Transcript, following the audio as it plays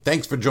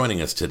Thanks for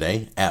joining us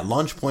today at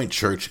Launch Point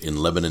Church in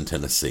Lebanon,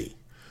 Tennessee.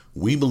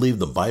 We believe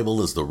the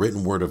Bible is the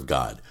written word of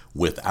God,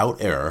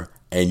 without error,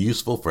 and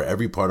useful for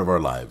every part of our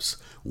lives.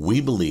 We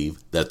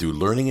believe that through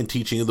learning and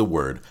teaching of the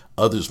word,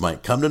 others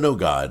might come to know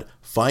God,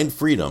 find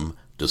freedom,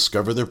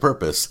 discover their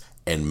purpose,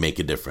 and make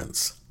a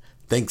difference.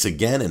 Thanks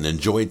again and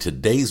enjoy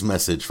today's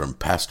message from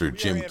Pastor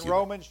Jim In Q.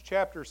 Romans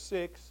chapter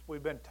 6,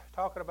 we've been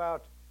talking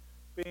about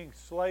being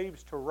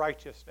slaves to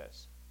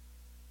righteousness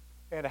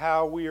and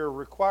how we are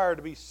required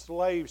to be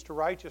slaves to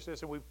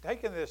righteousness. And we've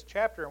taken this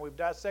chapter and we've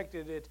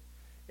dissected it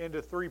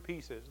into three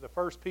pieces. The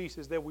first piece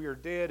is that we are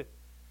dead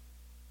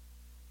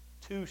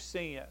to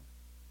sin,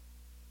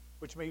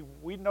 which means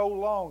we no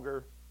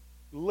longer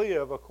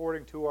live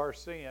according to our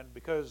sin,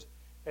 because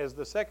as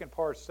the second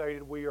part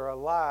stated, we are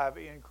alive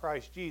in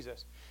Christ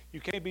Jesus.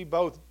 You can't be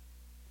both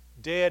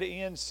dead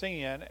in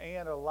sin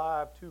and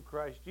alive to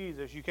Christ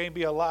Jesus. You can't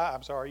be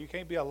alive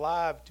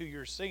to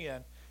your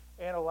sin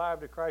and alive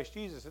to Christ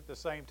Jesus at the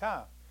same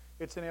time.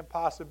 It's an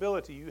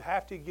impossibility. You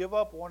have to give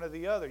up one or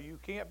the other. You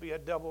can't be a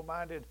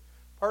double-minded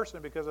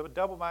person, because a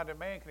double-minded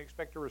man can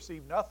expect to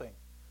receive nothing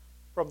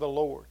from the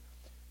Lord.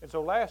 And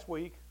so last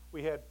week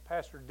we had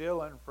Pastor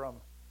Dylan from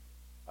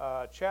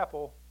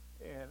Chapel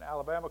in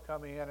Alabama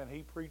come in, and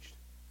he preached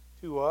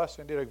to us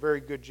and did a very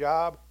good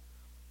job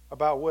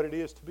about what it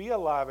is to be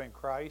alive in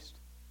Christ.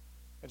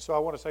 And so I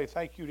want to say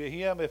thank you to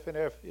him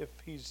if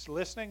he's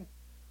listening.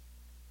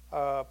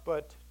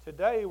 But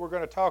today we're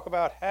going to talk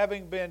about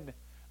having been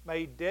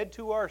made dead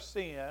to our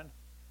sin,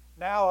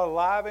 now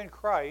alive in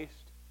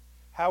Christ,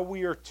 how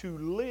we are to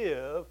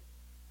live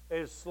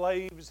as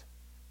slaves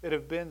that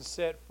have been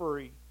set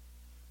free,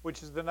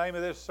 which is the name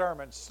of this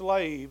sermon,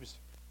 Slaves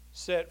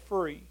Set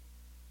Free.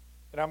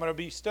 And I'm going to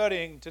be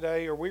studying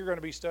today, or we're going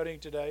to be studying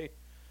today,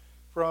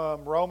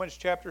 from Romans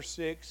chapter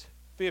 6,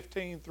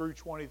 15 through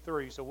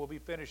 23. So we'll be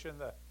finishing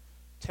the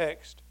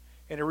text.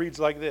 And it reads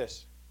like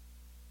this.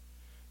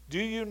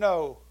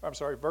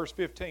 Verse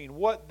 15.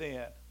 What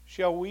then?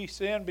 Shall we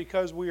sin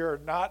because we are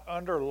not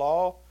under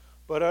law,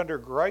 but under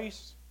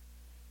grace?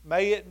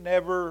 May it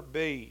never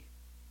be.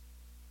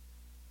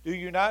 Do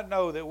you not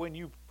know that when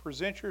you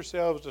present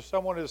yourselves to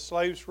someone as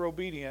slaves for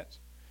obedience,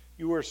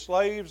 you are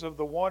slaves of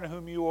the one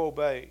whom you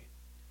obey,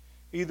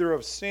 either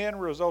of sin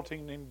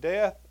resulting in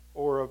death,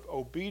 or of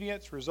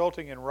obedience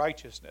resulting in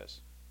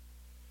righteousness?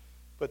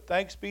 But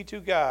thanks be to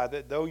God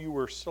that though you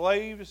were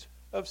slaves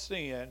of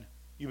sin,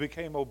 you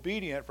became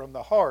obedient from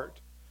the heart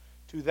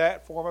to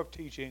that form of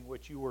teaching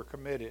which you were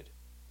committed.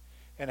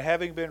 And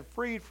having been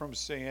freed from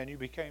sin, you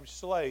became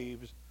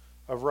slaves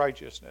of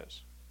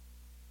righteousness.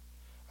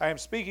 I am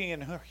speaking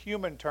in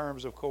human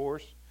terms, of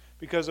course,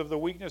 because of the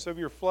weakness of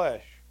your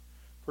flesh.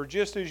 For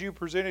just as you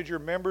presented your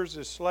members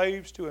as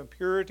slaves to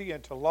impurity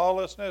and to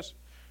lawlessness,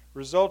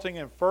 resulting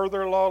in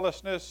further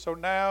lawlessness, so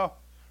now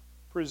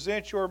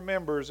present your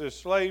members as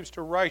slaves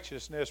to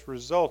righteousness,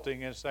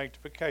 resulting in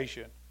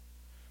sanctification.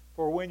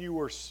 For when you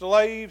were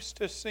slaves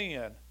to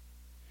sin,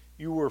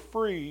 you were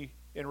free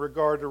in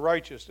regard to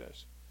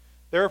righteousness.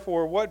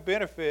 Therefore, what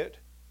benefit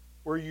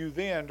were you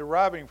then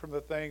deriving from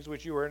the things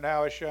which you are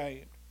now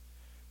ashamed?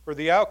 For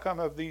the outcome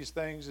of these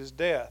things is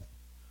death.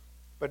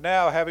 But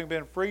now, having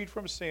been freed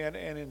from sin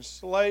and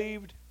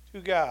enslaved to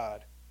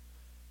God,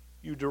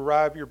 you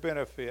derive your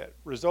benefit,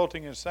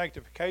 resulting in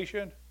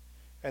sanctification,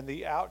 and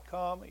the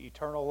outcome,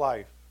 eternal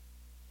life.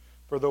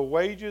 For the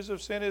wages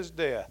of sin is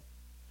death,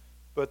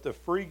 but the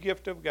free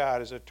gift of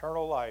God is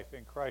eternal life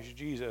in Christ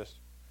Jesus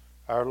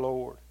our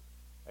Lord.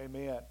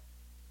 Amen.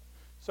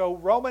 So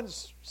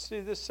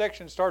this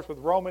section starts with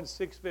Romans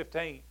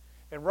 6:15.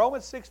 And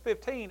Romans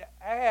 6:15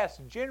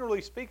 asks,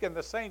 generally speaking,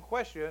 the same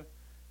question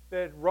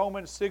that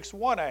Romans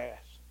 6:1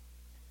 asks,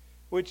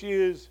 which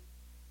is,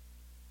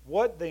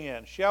 what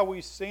then? Shall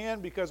we sin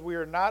because we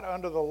are not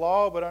under the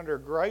law but under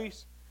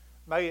grace?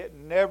 May it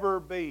never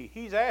be.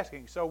 He's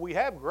asking, so we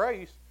have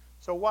grace,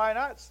 so why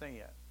not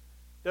sin?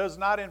 Does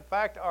not, in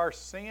fact, our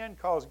sin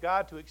cause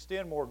God to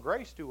extend more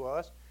grace to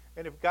us?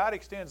 And if God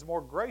extends more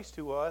grace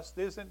to us,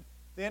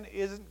 then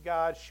isn't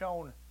God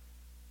shown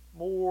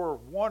more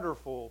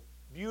wonderful,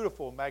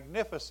 beautiful,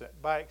 magnificent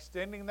by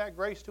extending that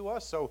grace to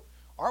us? So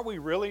aren't we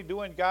really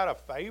doing God a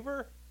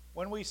favor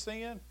when we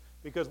sin,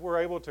 because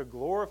we're able to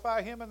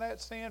glorify Him in that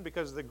sin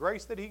because of the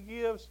grace that He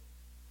gives?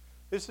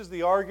 This is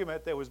the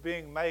argument that was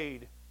being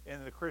made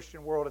in the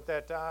Christian world at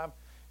that time.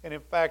 And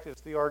in fact,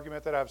 it's the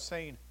argument that I've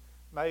seen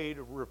made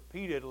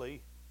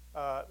repeatedly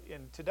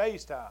in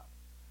today's time.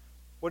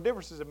 What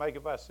difference does it make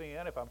if I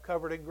sin if I'm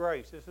covered in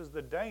grace? This is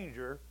the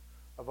danger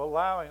of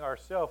allowing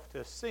ourselves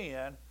to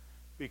sin,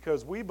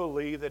 because we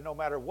believe that no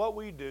matter what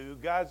we do,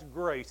 God's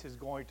grace is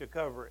going to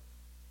cover it.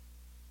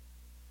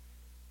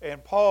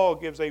 And Paul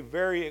gives a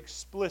very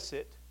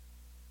explicit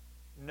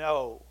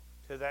no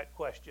to that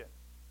question.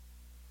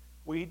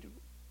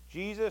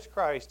 Jesus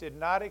Christ did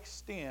not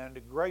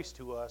extend grace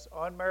to us,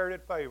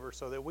 unmerited favor,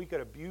 so that we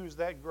could abuse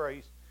that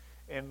grace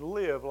and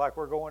live like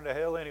we're going to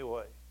hell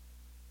anyway.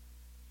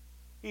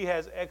 He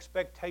has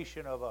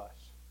expectation of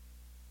us.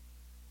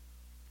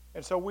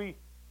 And so we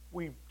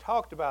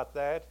talked about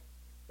that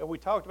And we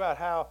talked about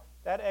how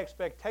that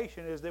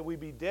expectation is that we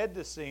be dead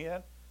to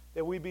sin,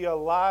 that we be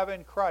alive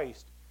in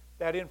Christ.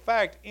 That in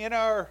fact, in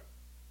our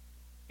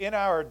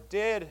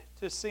dead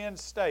to sin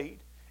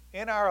state,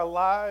 in our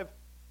alive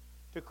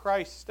to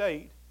Christ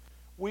state,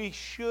 we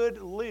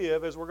should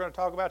live, as we're going to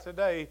talk about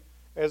today,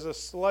 as a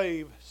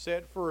slave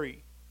set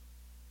free.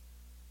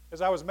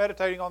 As I was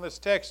meditating on this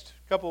text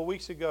a couple of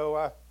weeks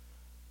ago,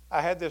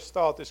 I had this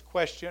thought, this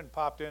question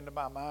popped into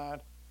my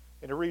mind,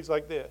 and it reads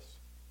like this,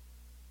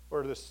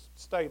 or this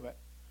statement: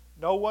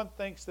 no one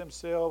thinks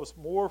themselves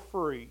more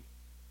free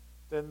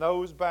than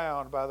those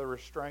bound by the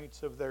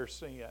restraints of their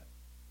sin.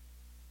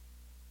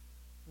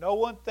 No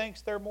one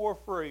thinks they're more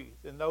free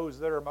than those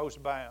that are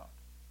most bound.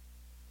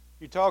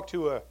 You talk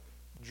to a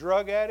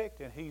drug addict,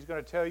 and he's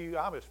going to tell you,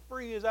 I'm as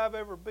free as I've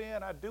ever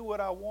been. I do what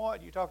I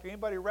want. You talk to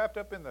anybody wrapped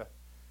up in the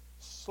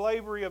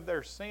slavery of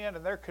their sin,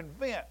 and they're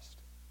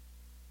convinced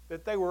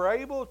that they were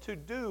able to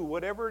do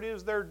whatever it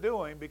is they're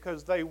doing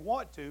because they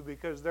want to,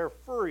 because they're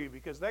free,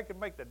 because they can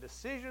make the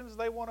decisions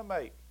they want to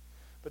make.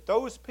 But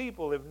those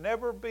people have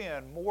never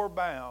been more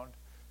bound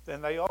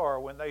than they are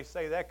when they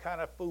say that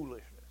kind of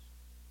foolishness.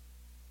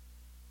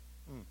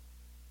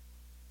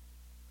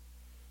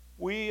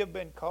 We have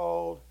been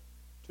called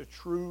to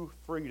true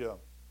freedom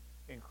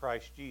in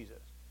Christ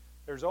Jesus.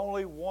 There's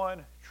only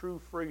one true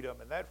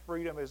freedom, and that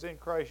freedom is in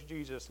Christ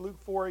Jesus. Luke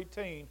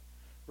 4:18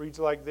 reads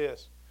like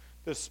this: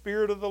 the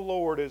Spirit of the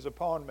Lord is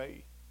upon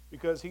me,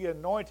 because He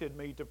anointed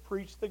me to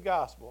preach the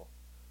gospel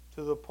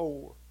to the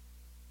poor.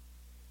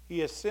 He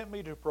has sent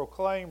me to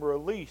proclaim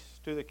release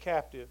to the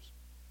captives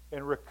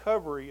and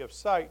recovery of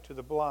sight to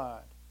the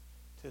blind,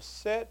 to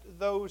set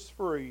those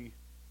free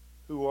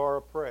who are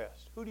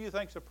oppressed. Who do you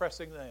think is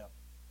oppressing them?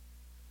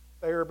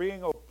 They are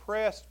being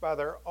oppressed by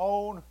their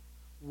own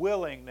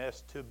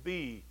willingness to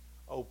be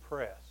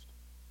oppressed.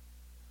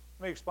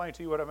 Let me explain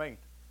to you what I mean.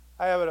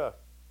 I have a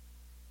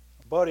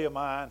buddy of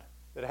mine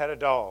that had a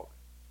dog.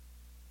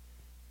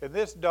 And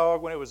this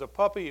dog, when it was a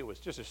puppy, it was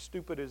just as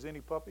stupid as any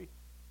puppy.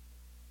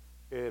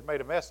 It made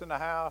a mess in the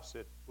house.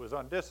 It was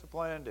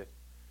undisciplined. It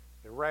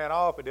ran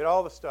off. It did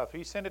all the stuff.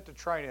 He sent it to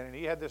training, and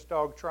he had this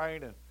dog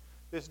trained, and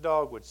this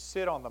dog would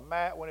sit on the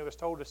mat when it was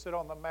told to sit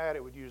on the mat.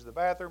 It would use the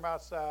bathroom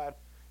outside.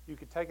 You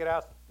could take it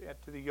out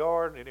to the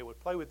yard, and it would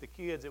play with the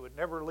kids. It would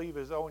never leave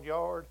his own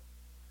yard.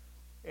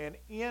 And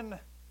in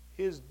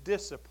his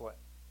discipline,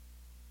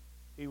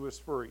 he was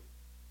free.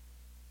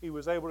 He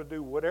was able to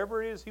do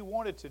whatever it is he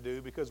wanted to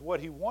do, because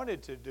what he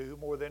wanted to do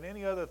more than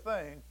any other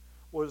thing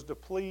was to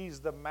please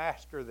the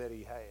master that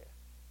he had.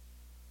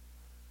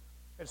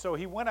 And so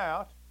he went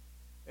out,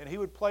 and he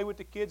would play with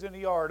the kids in the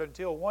yard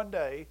until one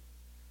day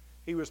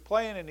he was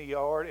playing in the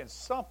yard, and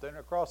something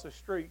across the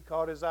street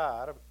caught his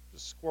eye. A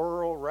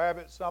squirrel,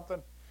 rabbit,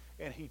 something,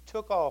 and he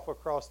took off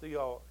across the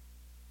yard.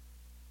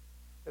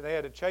 And they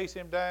had to chase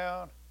him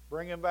down,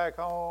 bring him back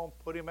home,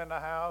 put him in the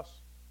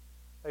house.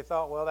 They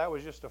thought, well, that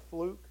was just a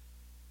fluke.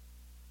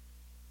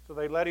 So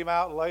they let him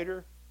out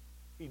later.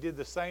 He did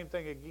the same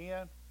thing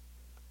again.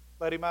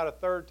 Let him out a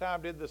third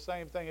time, did the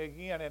same thing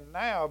again. And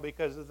now,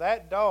 because of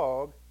that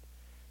dog,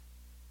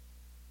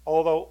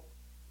 although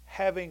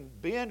having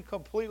been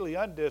completely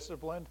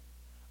undisciplined,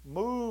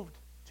 moved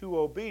to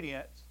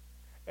obedience,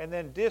 and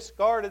then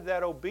discarded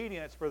that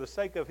obedience for the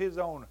sake of his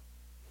own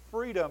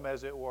freedom,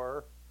 as it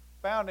were,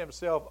 found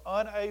himself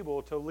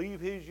unable to leave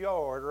his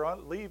yard or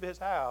leave his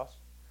house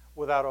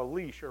without a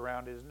leash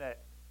around his neck.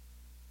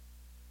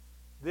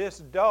 This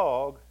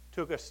dog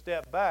took a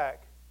step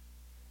back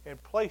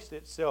and placed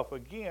itself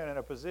again in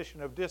a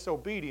position of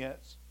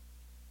disobedience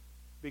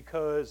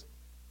because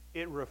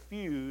it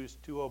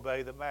refused to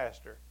obey the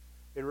master.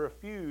 It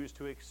refused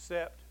to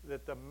accept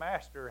that the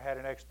master had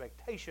an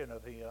expectation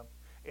of him,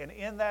 and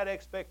in that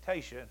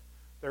expectation,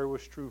 there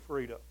was true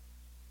freedom.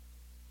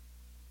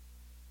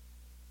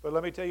 But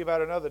let me tell you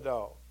about another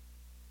dog.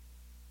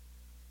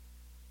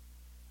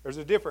 There's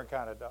a different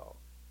kind of dog.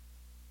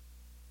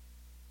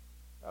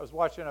 I was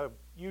watching a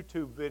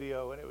YouTube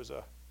video, and it was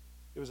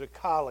a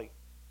collie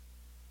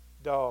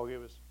dog.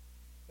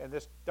 And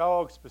this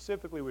dog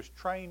specifically was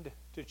trained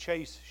to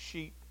chase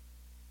sheep,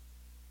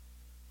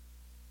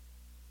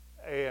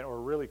 or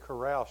really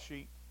corral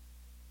sheep.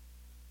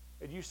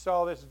 And you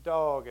saw this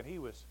dog, and he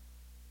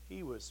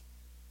was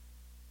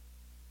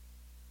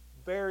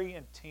very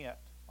intent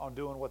on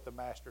doing what the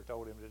master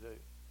told him to do.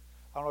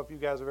 I don't know if you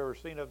guys have ever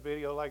seen a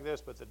video like this,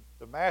 but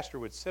the master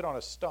would sit on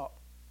a stump,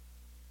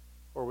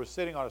 or was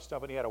sitting on a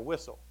stump, and he had a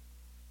whistle,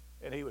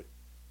 and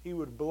he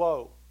would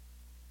blow.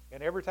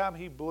 And every time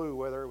he blew,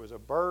 whether it was a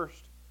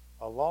burst,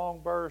 a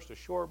long burst, a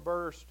short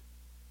burst,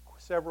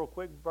 several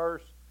quick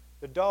bursts,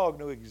 the dog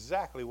knew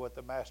exactly what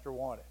the master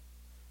wanted.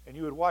 And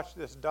you would watch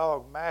this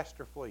dog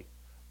masterfully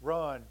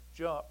run,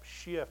 jump,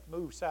 shift,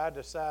 move side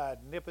to side,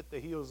 nip at the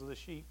heels of the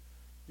sheep,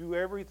 do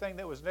everything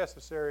that was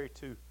necessary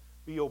to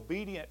be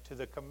obedient to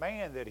the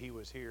command that he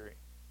was hearing.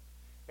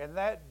 And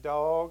that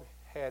dog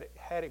had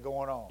it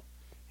going on.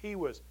 He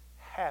was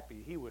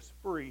happy. He was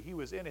free. He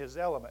was in his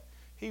element.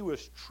 He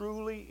was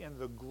truly in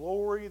the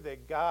glory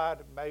that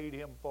God made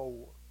him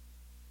for.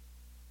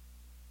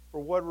 For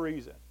what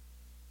reason?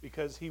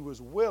 Because he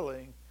was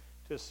willing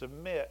to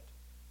submit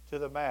to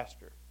the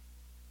master.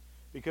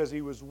 Because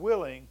he was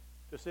willing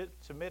to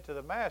submit to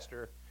the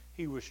master,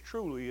 he was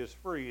truly as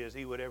free as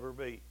he would ever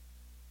be.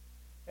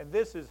 And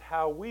this is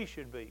how we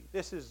should be.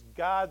 This is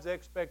God's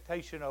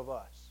expectation of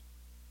us.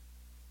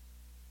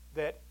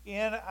 That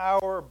in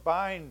our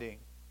binding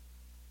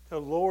to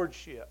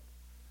lordship,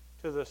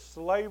 to the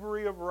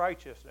slavery of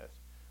righteousness,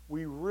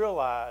 we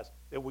realize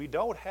that we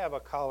don't have a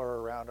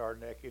collar around our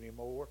neck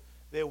anymore,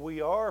 that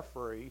we are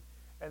free,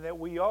 and that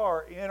we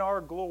are in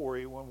our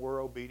glory when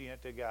we're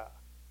obedient to God.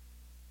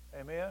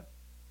 Amen?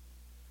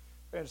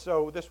 And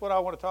so this is what I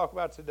want to talk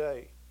about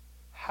today.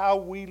 How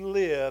we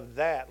live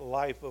that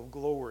life of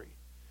glory.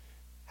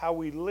 How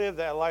we live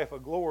that life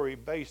of glory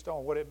based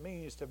on what it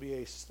means to be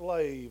a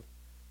slave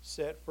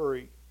set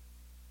free.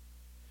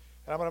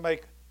 And I'm going to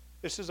make,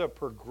 this is a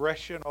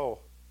progressional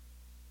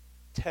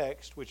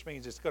text, which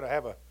means it's going to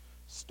have a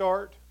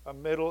start, a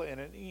middle, and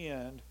an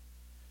end.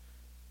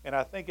 And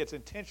I think it's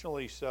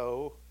intentionally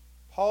so.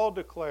 Paul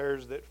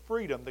declares that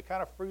freedom, the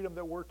kind of freedom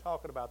that we're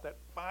talking about, that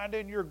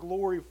finding your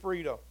glory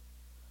freedom,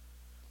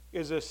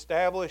 is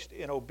established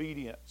in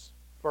obedience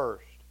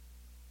first.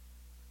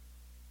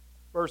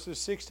 Verses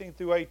 16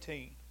 through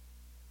 18.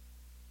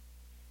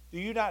 Do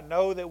you not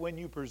know that when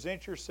you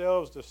present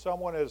yourselves to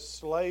someone as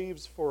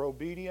slaves for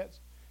obedience,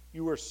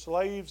 you are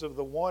slaves of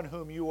the one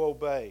whom you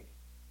obey?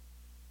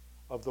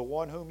 Of the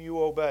one whom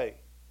you obey.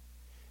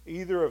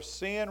 Either of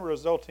sin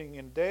resulting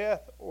in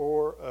death,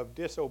 or of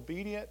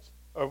disobedience,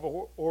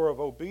 or of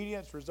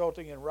obedience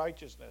resulting in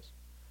righteousness.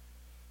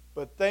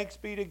 But thanks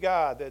be to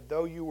God that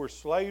though you were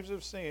slaves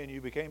of sin,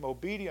 you became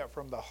obedient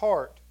from the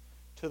heart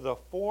to the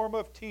form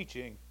of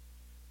teaching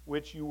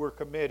which you were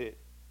committed.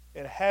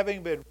 And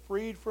having been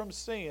freed from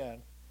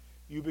sin,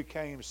 you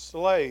became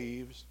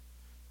slaves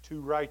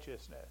to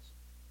righteousness.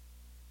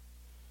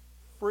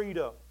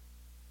 Freedom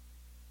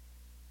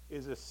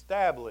is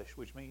established,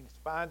 which means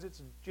finds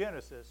its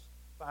genesis,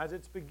 finds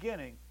its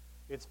beginning,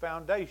 its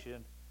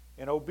foundation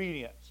in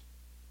obedience.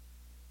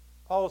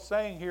 Paul's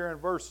saying here in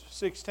verse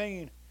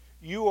 16,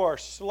 you are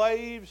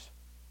slaves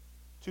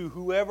to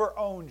whoever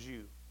owns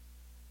you.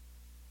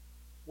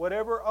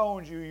 Whatever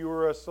owns you, you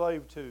are a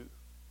slave to.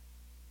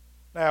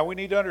 Now, we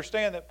need to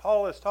understand that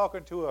Paul is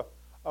talking to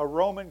a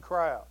Roman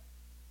crowd.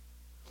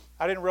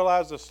 I didn't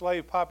realize the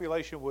slave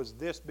population was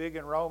this big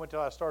in Rome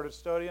until I started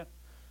studying,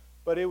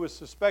 but it was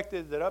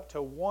suspected that up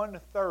to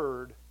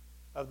 1/3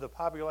 of the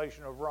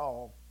population of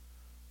Rome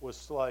was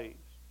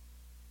slaves.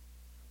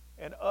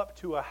 And up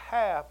to a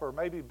half, or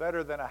maybe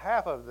better than a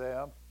half of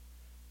them,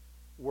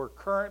 were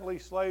currently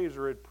slaves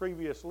or had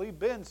previously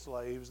been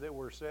slaves that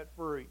were set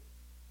free.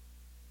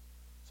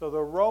 So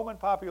the Roman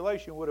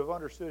population would have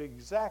understood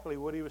exactly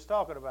what he was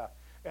talking about.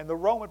 And the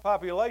Roman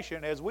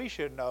population, as we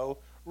should know,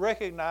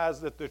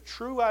 recognized that the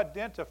true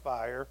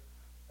identifier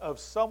of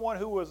someone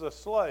who was a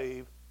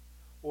slave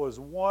was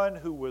one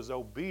who was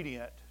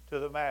obedient to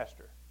the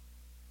master.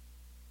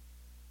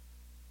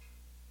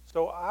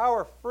 So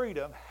our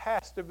freedom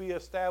has to be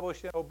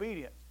established in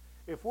obedience.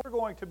 If we're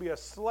going to be a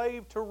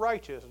slave to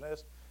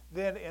righteousness,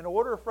 then in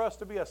order for us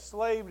to be a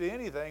slave to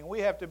anything,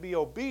 we have to be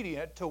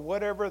obedient to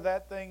whatever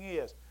that thing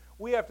is.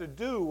 We have to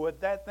do what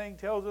that thing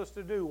tells us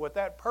to do, what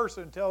that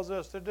person tells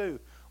us to do,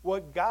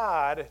 what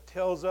God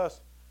tells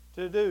us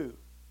to do.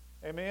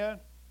 Amen?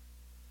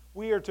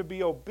 We are to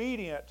be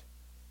obedient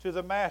to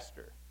the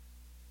master.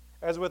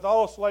 As with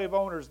all slave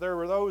owners, there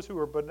were those who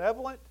were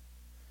benevolent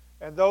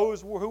and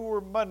those who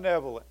were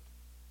malevolent.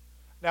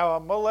 Now, a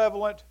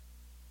malevolent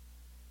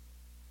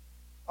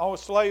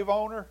slave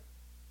owner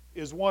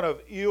is one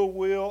of ill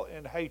will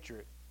and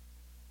hatred.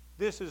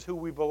 This is who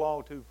we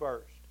belong to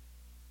first.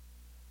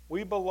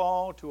 We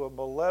belong to a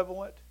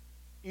malevolent,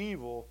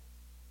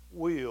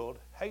 evil-willed,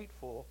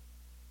 hateful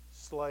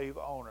slave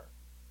owner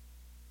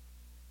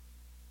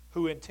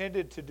who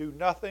intended to do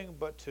nothing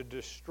but to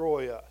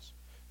destroy us.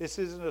 This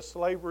isn't a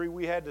slavery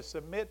we had to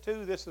submit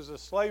to. This is a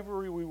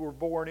slavery we were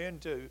born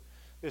into.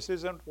 This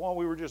isn't one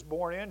we were just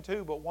born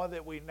into, but one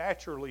that we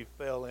naturally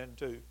fell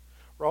into.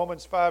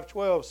 Romans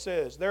 5:12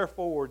 says,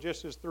 therefore,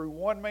 just as through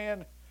one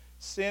man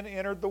sin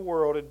entered the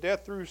world, and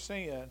death through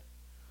sin,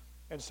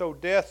 and so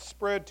death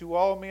spread to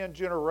all men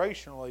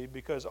generationally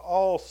because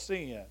all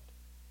sinned.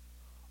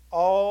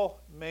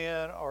 All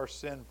men are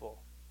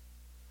sinful.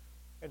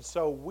 And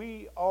so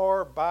we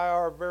are, by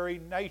our very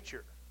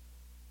nature,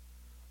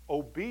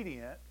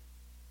 obedient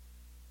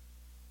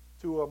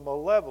to a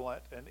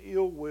malevolent and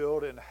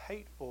ill-willed and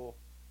hateful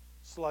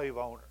slave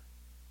owner.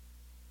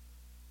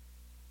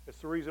 It's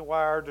the reason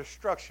why our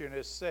destruction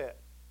is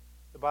set.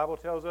 The Bible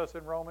tells us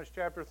in Romans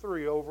chapter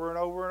 3 over and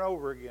over and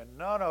over again,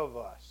 none of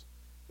us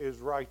is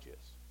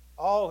righteous.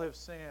 All have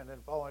sinned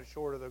and fallen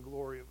short of the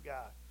glory of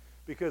God.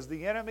 Because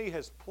the enemy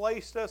has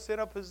placed us in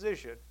a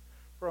position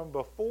from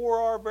before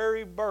our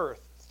very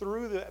birth,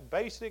 through the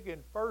basic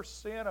and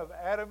first sin of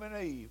Adam and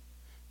Eve,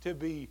 to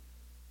be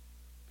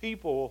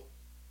people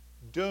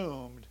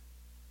doomed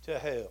to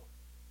hell.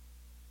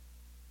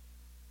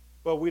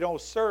 But we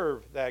don't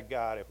serve that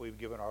God if we've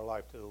given our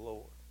life to the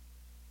Lord.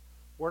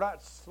 We're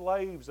not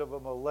slaves of a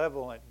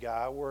malevolent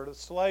God. We're the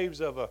slaves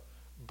of a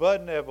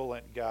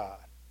benevolent God,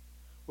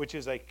 which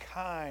is a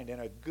kind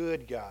and a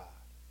good God.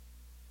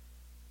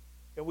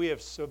 And we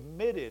have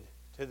submitted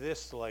to this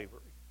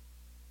slavery.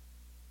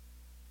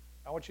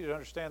 I want you to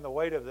understand the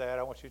weight of that.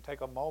 I want you to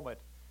take a moment.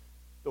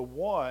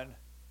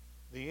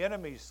 The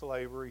enemy's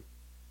slavery,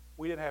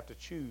 we didn't have to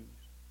choose.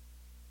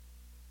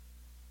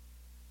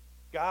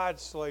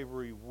 God's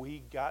slavery,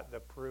 we got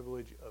the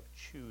privilege of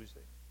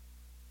choosing.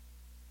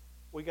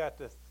 We got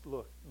to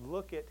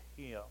look at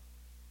Him.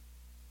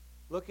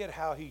 Look at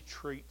how He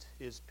treats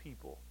His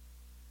people.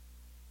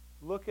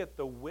 Look at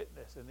the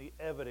witness and the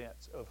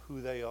evidence of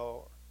who they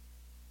are.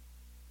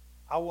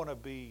 I want to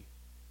be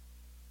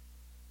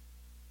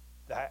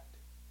that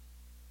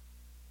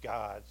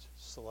God's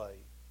slave.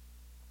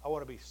 I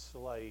want to be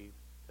slave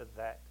to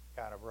that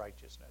kind of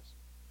righteousness.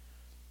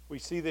 We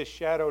see this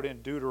shadowed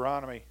in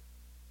Deuteronomy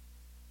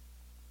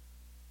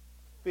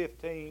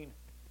 15,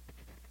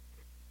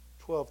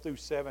 12 through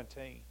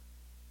 17.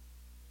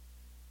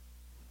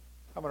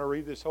 I'm going to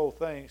read this whole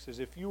thing. It says,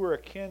 if you were a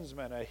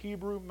kinsman, a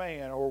Hebrew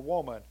man or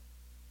woman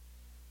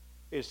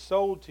is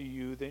sold to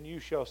you, then he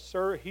shall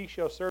serve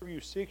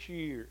you 6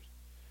 years.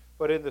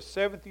 But in the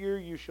 7th year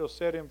you shall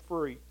set him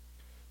free.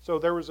 So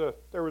there was a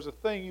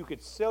thing, you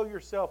could sell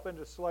yourself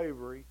into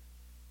slavery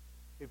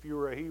if you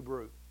were a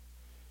Hebrew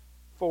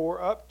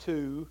for up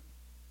to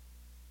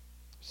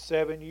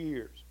 7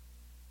 years.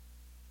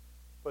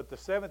 But the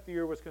 7th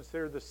year was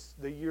considered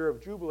the year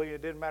of Jubilee.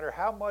 It didn't matter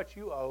how much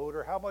you owed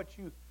or how much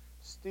you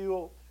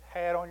still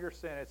had on your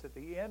sentence. At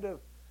the end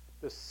of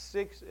the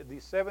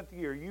 7th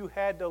year, you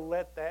had to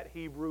let that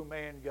Hebrew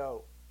man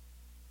go.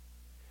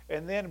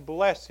 And then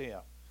bless him.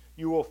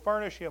 You will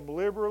furnish him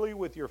liberally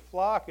with your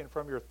flock and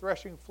from your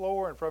threshing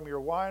floor and from your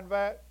wine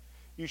vat.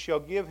 You shall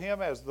give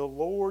him as the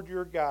Lord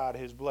your God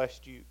has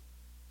blessed you.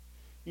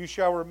 You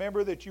shall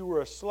remember that you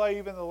were a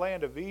slave in the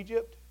land of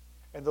Egypt,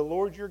 and the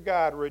Lord your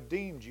God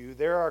redeemed you.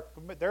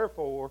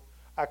 Therefore,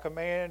 I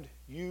command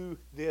you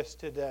this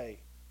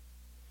today.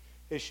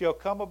 It shall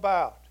come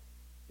about,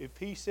 if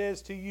he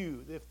says to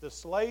you, if the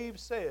slave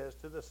says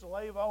to the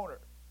slave owner,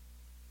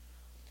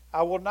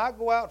 I will not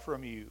go out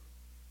from you,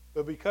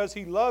 but because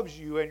he loves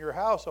you and your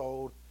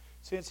household,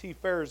 since he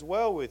fares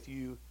well with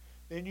you,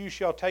 then you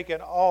shall take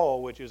an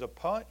awl, which is a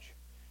punch,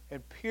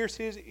 and pierce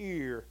his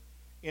ear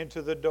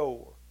into the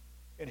door,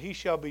 and he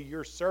shall be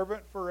your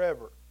servant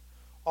forever.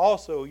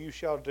 Also you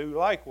shall do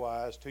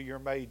likewise to your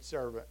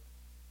maidservant.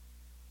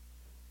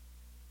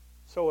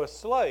 So a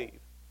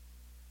slave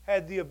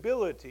had the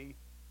ability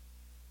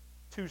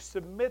to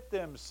submit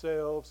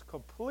themselves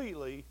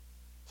completely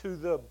to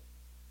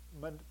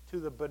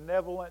the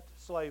benevolent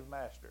slave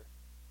master.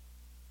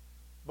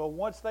 But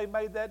once they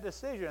made that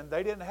decision,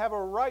 they didn't have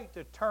a right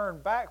to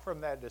turn back from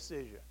that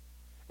decision.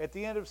 At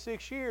the end of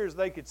 6 years,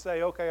 they could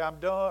say, okay, I'm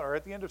done. Or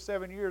at the end of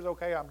 7 years,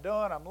 okay, I'm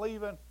done, I'm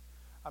leaving.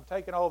 I'm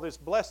taking all this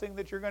blessing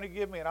that you're going to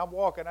give me and I'm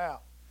walking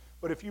out.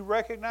 But if you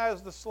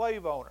recognize the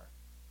slave owner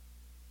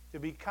to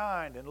be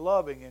kind and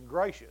loving and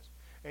gracious,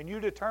 and you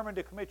determined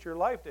to commit your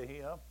life to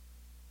him,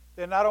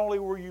 then not only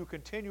were you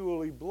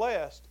continually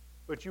blessed,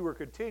 but you were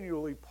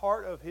continually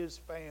part of his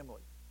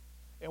family.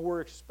 And were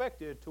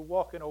expected to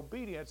walk in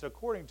obedience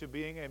according to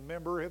being a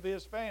member of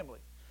his family.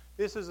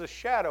 This is a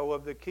shadow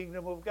of the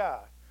kingdom of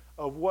God,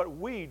 of what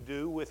we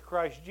do with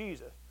Christ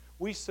Jesus.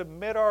 We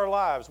submit our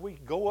lives. We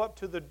go up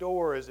to the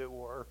door, as it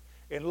were,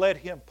 and let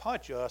him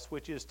punch us,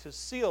 which is to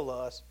seal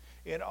us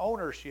in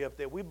ownership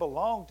that we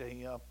belong to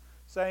him,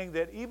 saying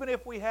that even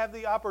if we have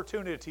the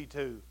opportunity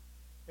to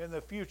in the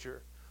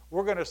future,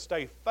 we're going to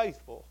stay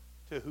faithful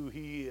to who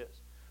he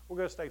is. We're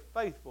going to stay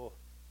faithful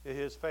to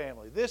his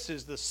family. This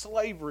is the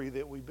slavery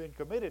that we've been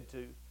committed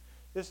to.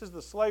 This is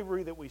the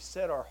slavery that we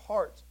set our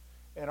hearts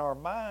and our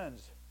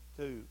minds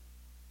to.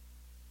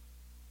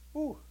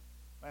 Whew,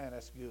 man,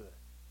 that's good.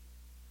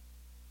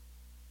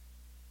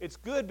 It's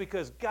good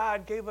because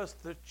God gave us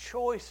the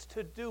choice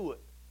to do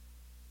it.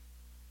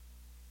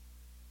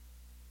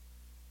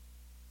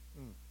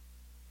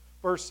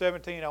 Verse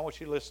 17, I want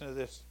you to listen to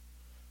this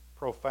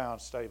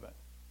profound statement.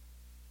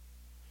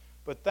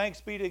 But thanks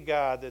be to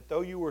God that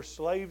though you were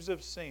slaves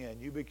of sin,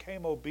 you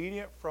became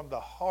obedient from the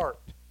heart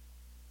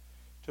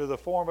to the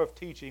form of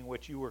teaching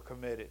which you were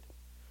committed.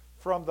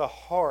 From the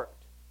heart.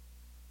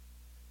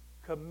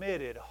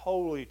 Committed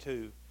wholly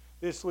to.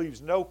 This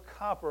leaves no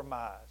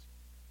compromise.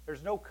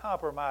 There's no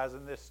compromise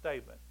in this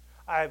statement.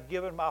 I have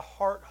given my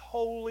heart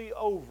wholly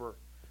over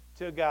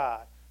to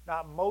God.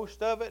 Not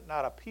most of it,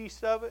 not a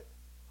piece of it,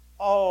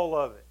 all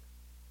of it.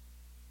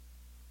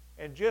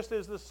 And just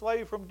as the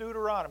slave from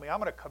Deuteronomy, I'm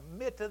going to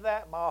commit to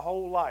that my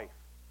whole life.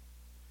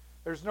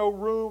 There's no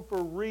room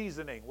for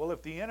reasoning. Well,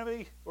 if the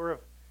enemy,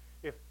 or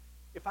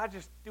if I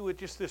just do it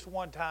just this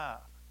one time,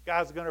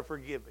 God's going to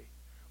forgive me.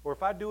 Or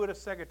if I do it a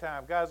second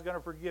time, God's going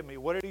to forgive me.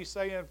 What did he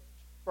say in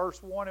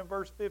verse 1 and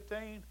verse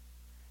 15?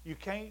 You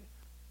can't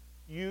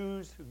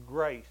use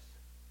grace.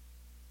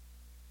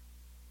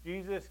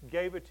 Jesus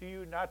gave it to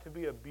you not to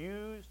be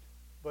abused,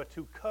 but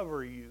to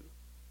cover you.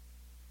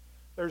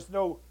 There's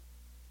no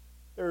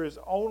There is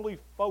only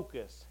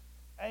focus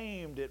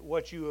aimed at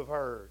what you have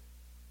heard.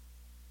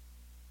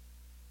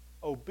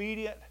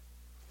 Obedient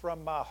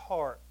from my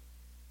heart.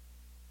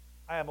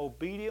 I am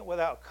obedient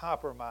without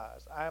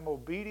compromise. I am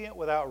obedient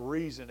without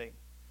reasoning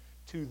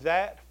to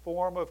that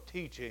form of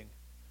teaching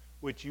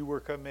which you were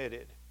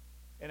committed.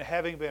 And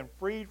having been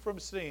freed from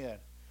sin,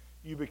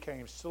 you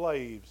became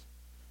slaves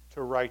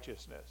to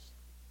righteousness.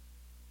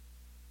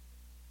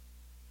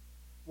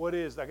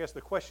 I guess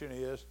the question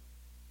is,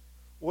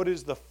 what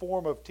is the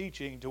form of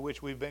teaching to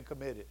which we've been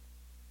committed?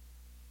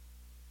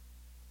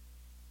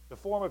 The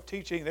form of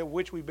teaching to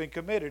which we've been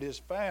committed is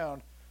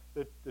found,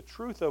 the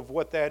truth of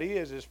what that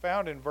is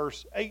found in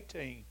verse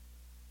 18.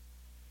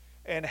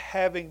 And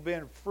having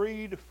been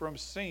freed from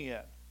sin,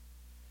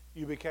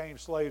 you became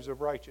slaves of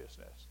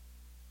righteousness.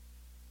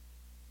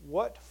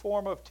 What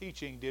form of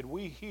teaching did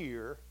we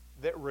hear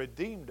that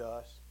redeemed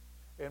us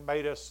and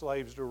made us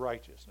slaves to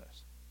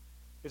righteousness?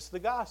 It's the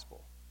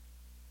gospel.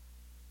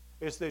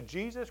 It's that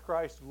Jesus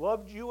Christ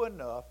loved you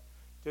enough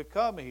to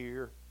come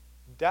here,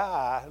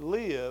 die,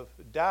 live,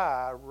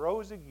 die,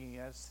 rose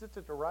again, sits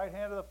at the right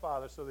hand of the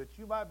Father so that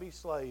you might be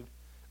so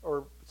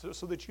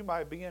that you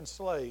might be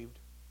enslaved,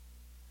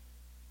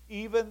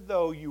 even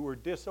though you were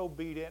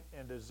disobedient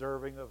and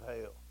deserving of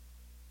hell.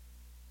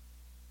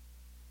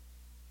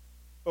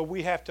 But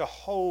we have to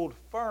hold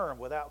firm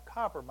without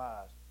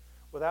compromise,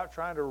 without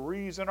trying to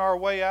reason our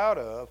way out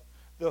of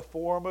the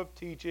form of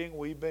teaching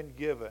we've been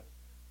given.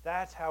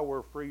 That's how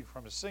we're freed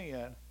from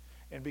sin.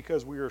 And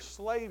because we are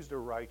slaves to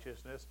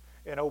righteousness,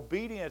 and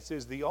obedience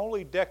is the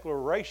only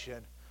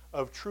declaration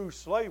of true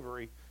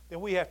slavery, then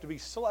we have to be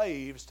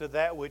slaves to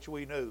that which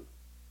we knew.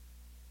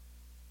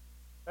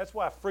 That's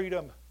why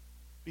freedom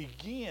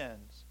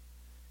begins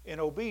in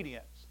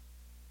obedience.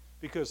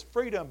 Because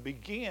freedom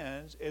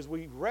begins as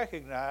we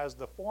recognize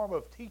the form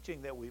of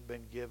teaching that we've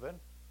been given,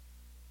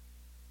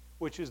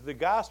 which is the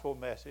gospel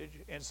message,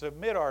 and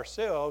submit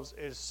ourselves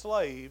as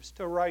slaves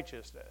to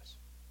righteousness.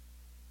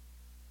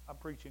 I'm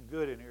preaching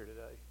good in here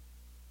today.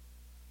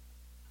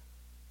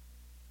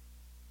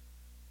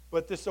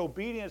 But this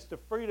obedience to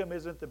freedom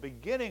isn't the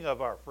beginning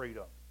of our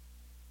freedom,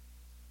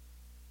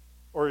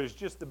 or is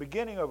just the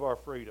beginning of our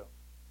freedom.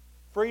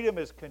 Freedom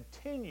is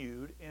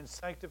continued in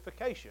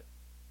sanctification.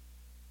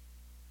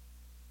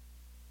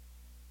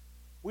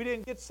 We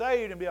didn't get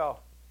saved and be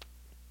all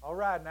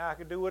right, now I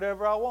can do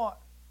whatever I want.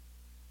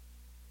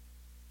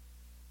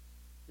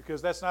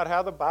 Because that's not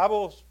how the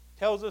Bible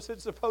tells us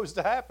it's supposed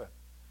to happen.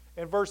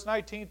 In verse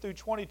 19 through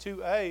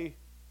 22a,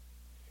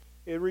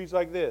 it reads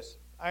like this: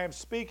 I am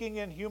speaking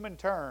in human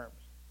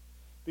terms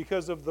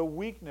because of the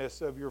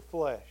weakness of your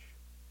flesh.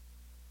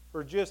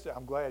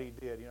 I'm glad he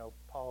did.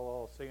 Paul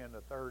all seeing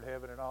the third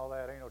heaven and all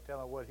that. Ain't no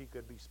telling what he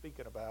could be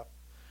speaking about.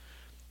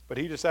 But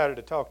he decided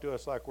to talk to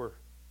us like we're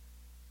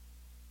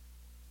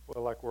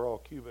all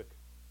cubic.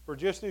 For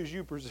just as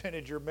you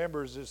presented your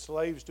members as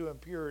slaves to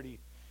impurity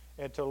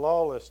and to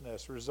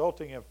lawlessness,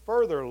 resulting in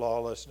further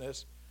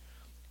lawlessness,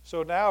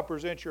 so now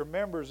present your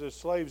members as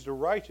slaves to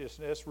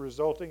righteousness,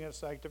 resulting in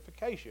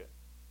sanctification.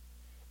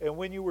 And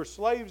when you were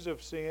slaves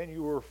of sin,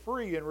 you were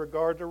free in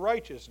regard to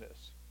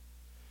righteousness.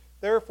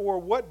 Therefore,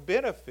 what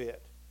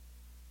benefit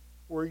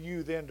were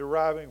you then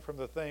deriving from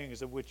the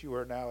things of which you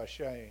are now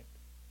ashamed?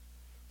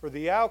 For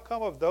the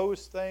outcome of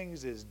those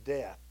things is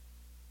death.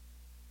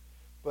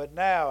 But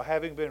now,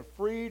 having been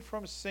freed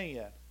from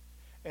sin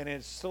and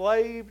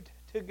enslaved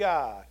to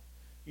God,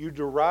 you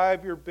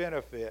derive your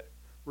benefit,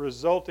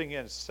 resulting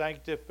in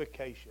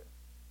sanctification.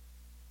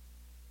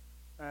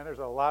 Man, there's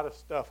a lot of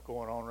stuff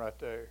going on right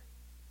there.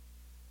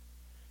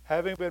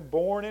 Having been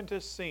born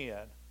into sin,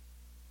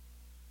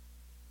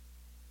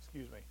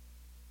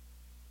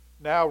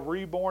 now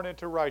reborn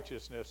into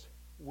righteousness,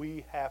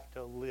 we have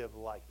to live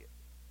like it.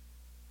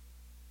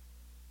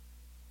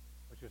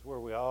 Which is where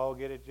we all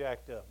get it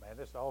jacked up. Man,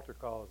 this altar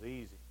call is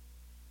easy.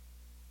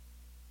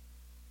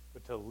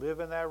 But to live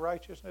in that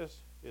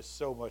righteousness is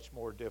so much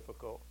more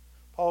difficult.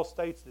 Paul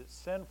states that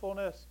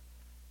sinfulness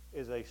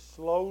is a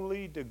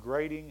slowly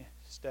degrading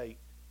state.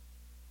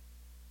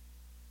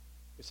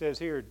 It says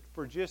here,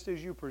 for just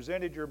as you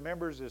presented your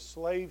members as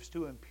slaves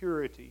to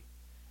impurity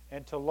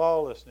and to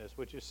lawlessness,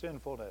 which is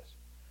sinfulness,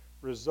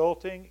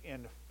 resulting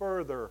in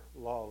further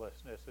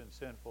lawlessness and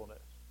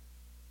sinfulness.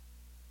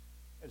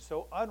 And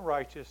so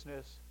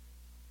unrighteousness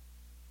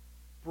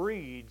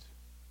breeds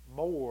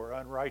more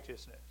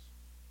unrighteousness.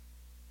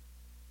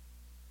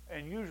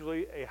 And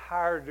usually a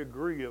higher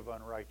degree of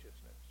unrighteousness.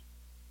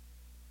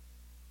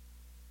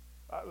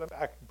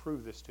 I can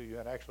prove this to you,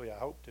 and actually I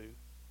hope to.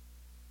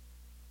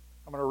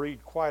 I'm going to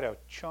read quite a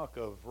chunk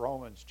of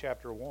Romans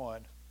chapter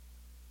 1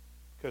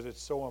 because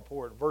it's so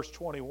important. Verse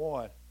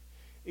 21,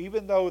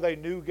 even though they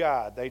knew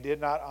God, they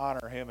did not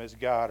honor him as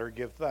God or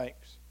give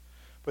thanks.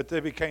 But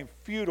they became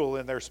futile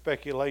in their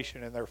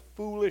speculation, and their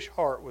foolish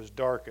heart was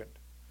darkened.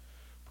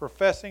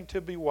 Professing to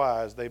be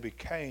wise, they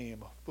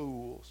became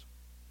fools,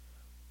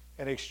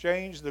 and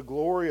exchanged the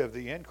glory of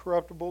the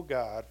incorruptible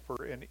God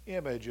for an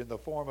image in the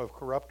form of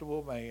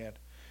corruptible man,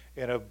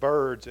 and of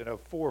birds, and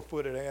of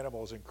four-footed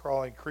animals, and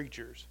crawling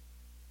creatures.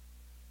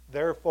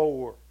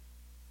 Therefore,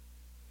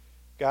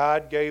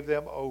 God gave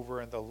them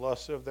over in the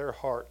lust of their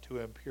heart to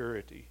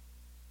impurity.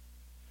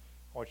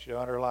 I want you to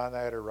underline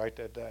that or write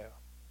that down.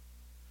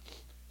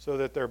 So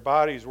that their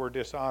bodies were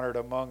dishonored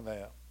among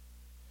them.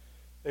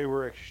 They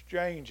were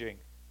exchanging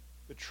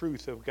the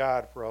truth of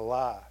God for a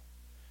lie,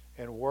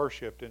 and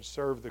worshiped and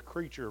served the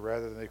creature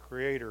rather than the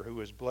Creator,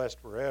 who is blessed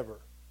forever.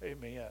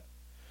 Amen.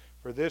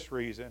 For this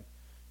reason,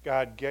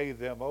 God gave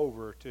them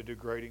over to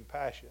degrading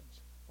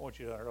passions. I want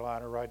you to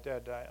underline or write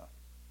that down.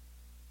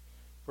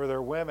 For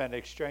their women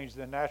exchanged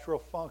the natural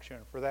function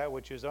for that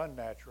which is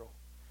unnatural.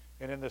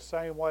 And in the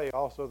same way,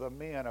 also the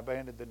men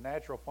abandoned the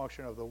natural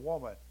function of the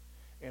woman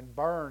and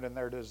burned in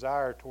their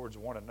desire towards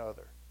one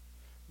another.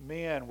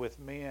 Men with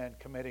men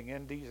committing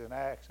indecent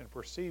acts and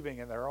perceiving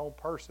in their own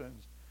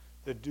persons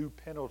the due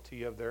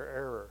penalty of their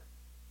error.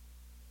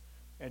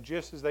 And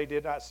just as they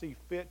did not see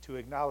fit to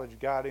acknowledge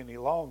God any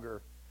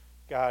longer,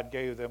 God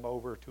gave them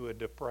over to a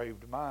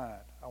depraved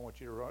mind. I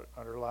want you to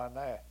underline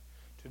that.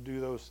 To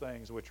do those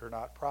things which are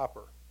not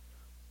proper,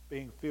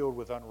 being filled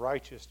with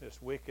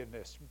unrighteousness,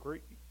 wickedness,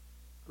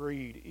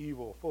 greed,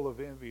 evil, full of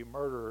envy,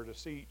 murder,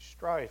 deceit,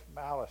 strife,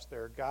 malice.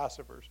 They're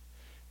gossipers.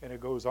 And it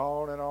goes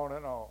on and on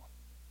and on.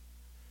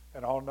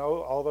 And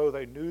although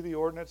they knew the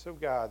ordinance of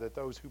God, that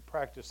those who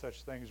practice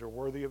such things are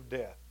worthy of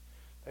death,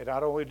 they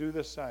not only do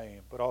the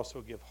same, but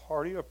also give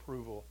hearty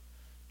approval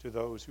to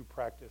those who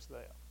practice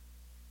them.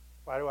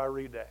 Why do I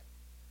read that?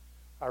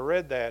 I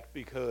read that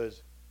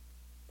because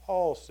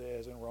Paul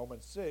says in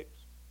Romans 6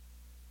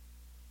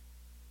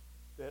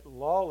 that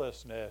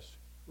lawlessness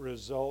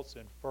results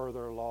in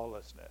further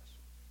lawlessness.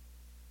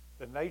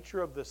 The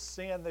nature of the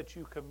sin that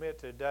you commit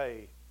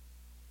today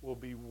will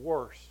be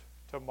worse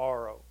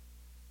tomorrow.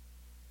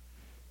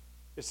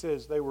 It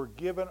says they were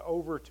given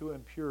over to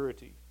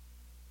impurity.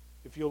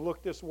 If you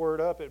look this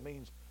word up, it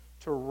means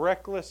to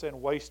reckless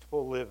and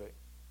wasteful living.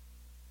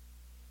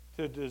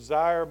 To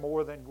desire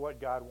more than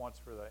what God wants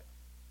for them.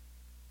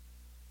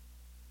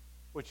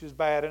 Which is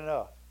bad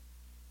enough.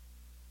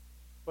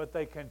 But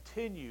they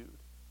continued.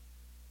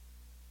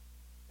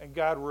 And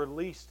God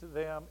released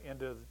them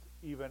into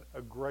even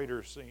a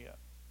greater sin.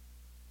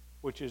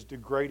 Which is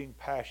degrading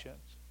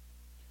passions.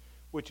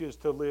 Which is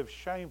to live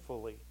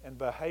shamefully and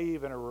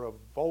behave in a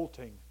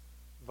revolting,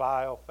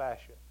 vile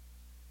fashion.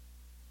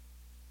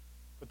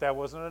 But that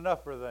wasn't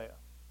enough for them.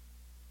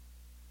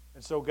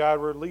 And so God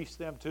released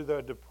them to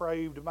the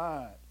depraved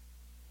mind,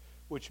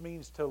 which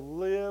means to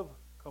live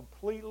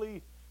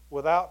completely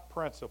without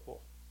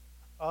principle,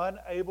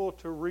 unable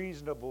to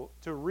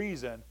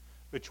reason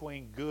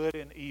between good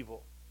and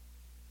evil.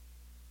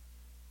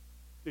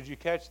 Did you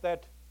catch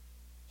that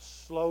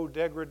slow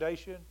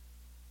degradation?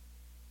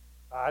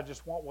 I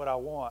just want what I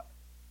want.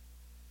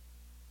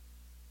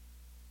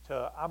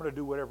 To I'm going to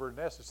do whatever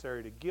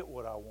necessary to get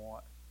what I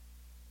want.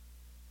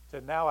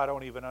 To now I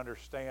don't even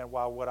understand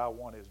why what I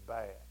want is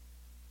bad.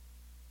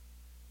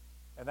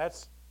 And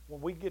that's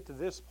when we get to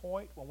this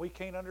point, when we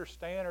can't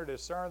understand or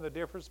discern the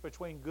difference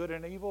between good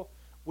and evil,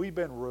 we've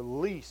been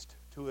released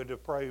to a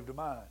depraved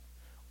mind.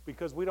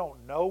 Because we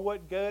don't know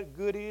what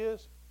good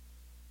is.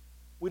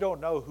 We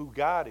don't know who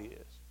God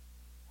is.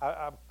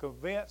 I'm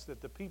convinced that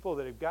the people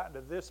that have gotten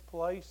to this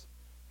place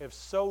have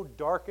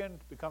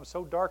become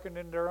so darkened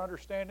in their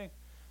understanding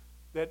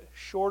that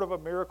short of a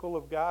miracle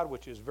of God,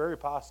 which is very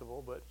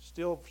possible, but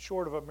still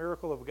short of a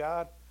miracle of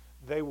God,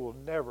 they will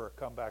never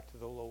come back to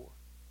the Lord.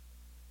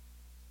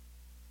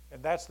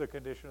 And that's the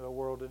condition of the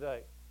world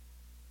today.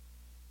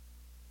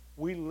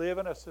 We live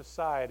in a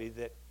society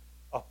that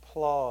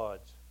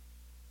applauds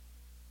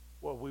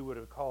what we would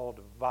have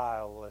called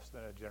vile less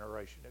than a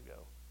generation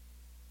ago.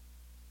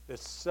 That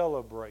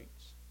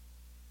celebrates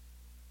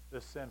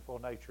the sinful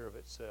nature of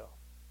itself.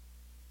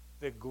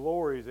 That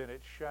glories in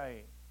its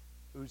shame,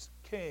 whose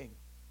king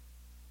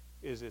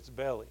is its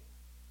belly,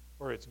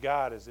 or its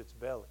God is its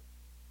belly.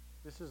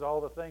 This is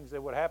all the things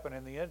that would happen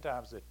in the end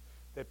times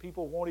that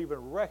people won't even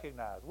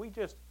recognize.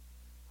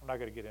 I'm not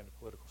going to get into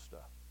political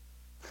stuff.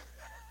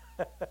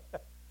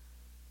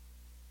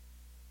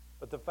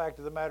 But the fact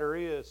of the matter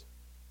is,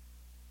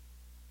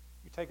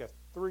 you take a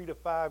 3 to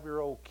 5 year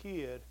old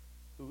kid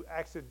who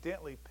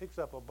accidentally picks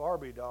up a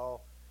Barbie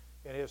doll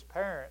and his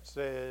parent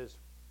says,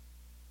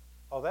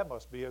 "Oh, that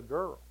must be a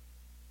girl,"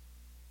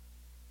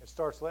 and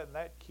starts letting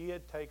that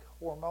kid take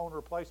hormone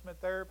replacement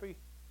therapy,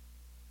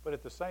 but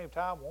at the same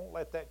time won't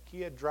let that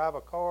kid drive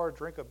a car,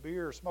 drink a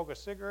beer, or smoke a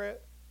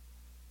cigarette.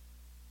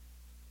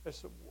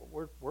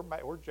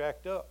 We're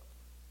jacked up.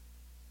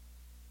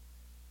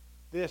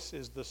 This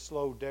is the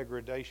slow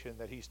degradation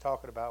that he's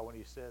talking about when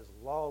he says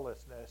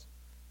lawlessness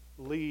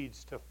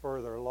leads to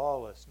further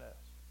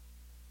lawlessness.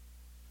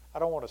 I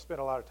don't want to spend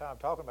a lot of time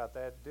talking about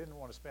that. Didn't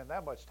want to spend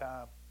that much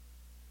time.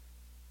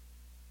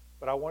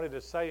 But I wanted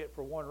to say it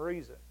for one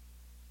reason.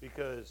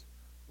 Because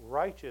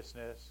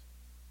righteousness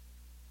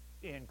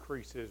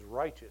increases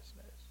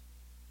righteousness.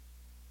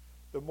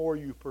 The more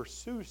you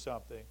pursue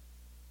something,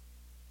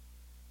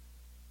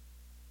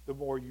 the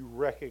more you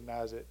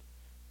recognize it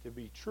to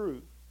be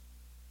true.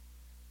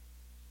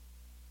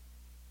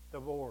 The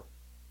more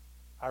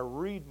I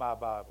read my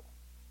Bible,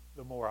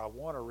 the more I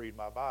want to read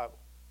my Bible.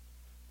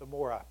 The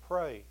more I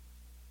pray,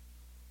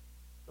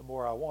 the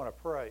more I want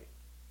to pray.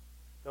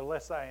 The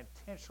less I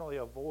intentionally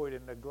avoid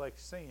and neglect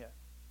sin,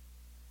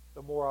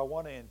 the more I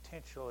want to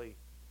intentionally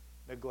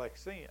neglect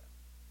sin.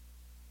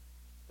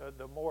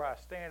 The more I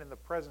stand in the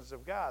presence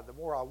of God, the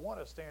more I want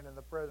to stand in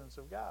the presence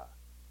of God.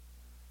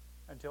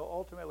 Until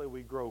ultimately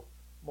we grow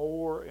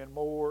more and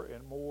more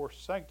and more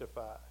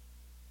sanctified.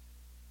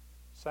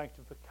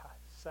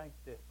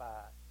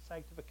 Sanctified.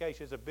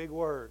 Sanctification is a big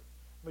word.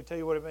 Let me tell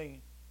you what it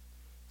means.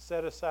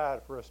 Set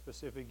aside for a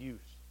specific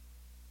use.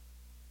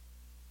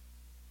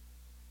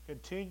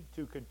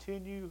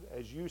 Continue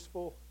as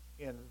useful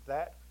in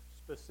that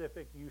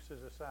specific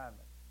use's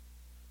assignment.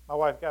 My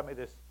wife got me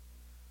this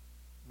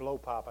blow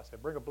pop. I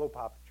said, bring a blow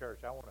pop to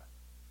church. I want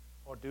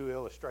to do an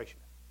illustration.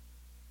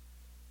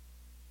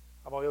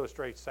 I'm going to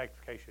illustrate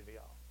sanctification to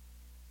y'all.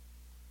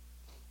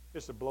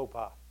 This is a blow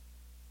pop.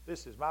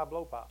 This is my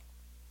blow pop.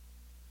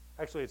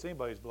 Actually, it's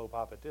anybody's blow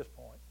pop at this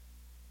point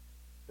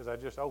because I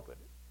just opened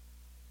it.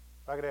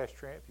 If I could ask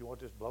Trent if you want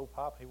this blow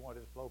pop, he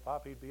wanted this blow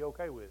pop, he'd be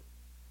okay with it.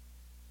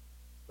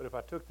 But if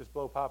I took this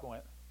blow pop and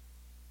went,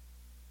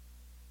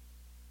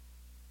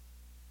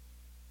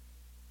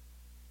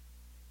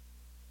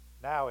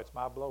 now it's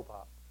my blow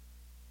pop.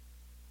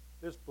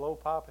 This blow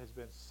pop has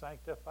been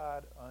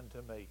sanctified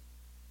unto me.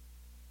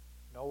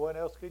 No one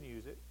else can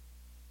use it.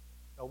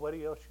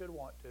 Nobody else should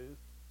want to.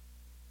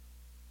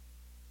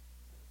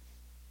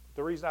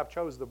 The reason I've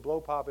chosen the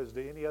blow pop as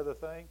to any other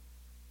thing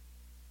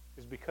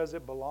is because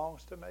it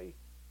belongs to me.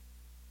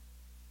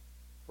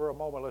 For a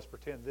moment, let's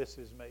pretend this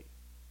is me.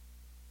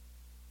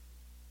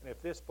 And if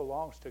this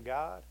belongs to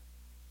God,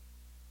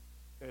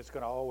 then it's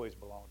going to always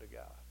belong to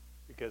God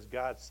because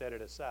God set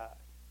it aside,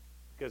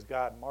 because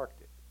God marked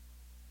it.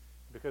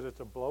 Because it's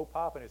a blow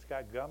pop and it's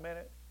got gum in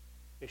it,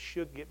 it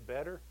should get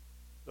better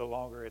the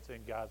longer it's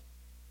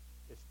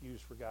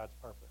used for God's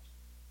purpose.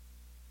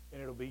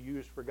 And it'll be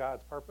used for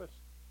God's purpose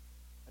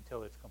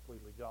until it's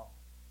completely gone.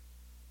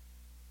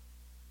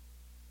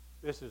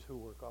 This is who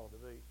we're called to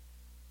be.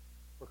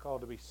 We're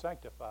called to be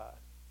sanctified,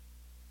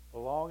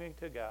 belonging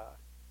to God,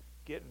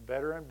 getting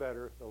better and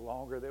better the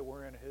longer that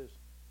we're in His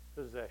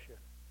possession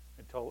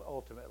until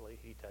ultimately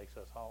He takes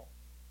us home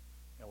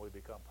and we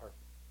become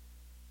perfect.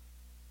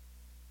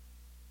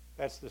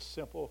 That's the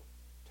simple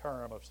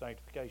term of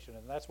sanctification,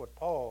 and that's what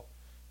Paul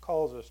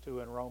calls us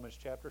to in Romans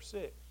chapter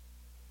 6.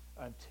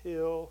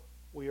 Until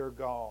we are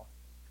gone.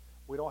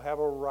 We don't have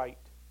a right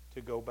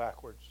to go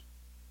backwards.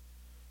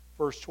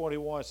 Verse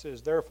 21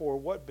 says, therefore,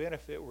 what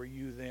benefit were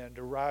you then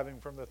deriving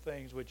from the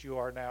things which you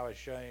are now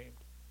ashamed?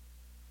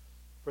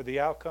 For the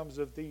outcomes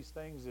of these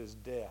things is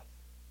death.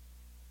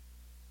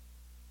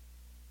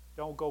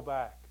 Don't go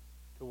back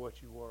to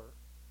what you were.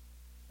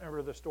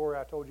 Remember the story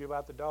I told you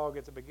about the dog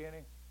at the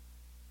beginning?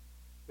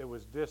 That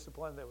was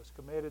disciplined, that was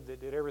committed, that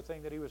did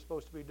everything that he was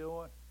supposed to be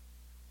doing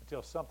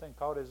until something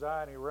caught his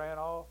eye and he ran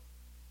off.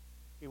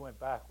 He went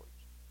backwards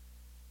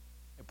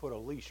and put a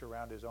leash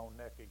around his own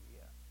neck again.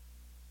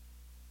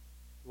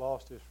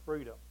 Lost his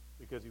freedom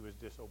because he was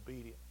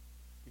disobedient,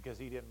 because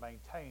he didn't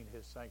maintain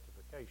his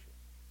sanctification,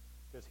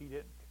 because he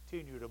didn't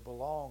continue to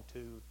belong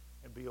to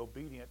and be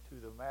obedient to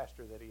the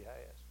master that he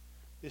has.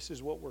 This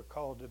is what we're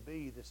called to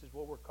be. This is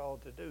what we're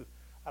called to do.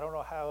 I don't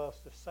know how else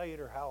to say it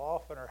or how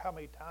often or how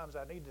many times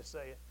I need to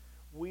say it.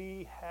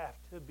 We have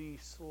to be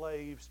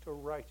slaves to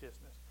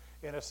righteousness.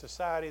 In a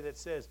society that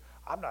says,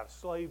 I'm not a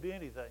slave to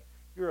anything.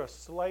 You're a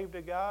slave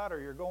to God or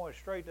you're going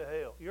straight to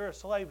hell. You're a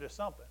slave to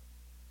something.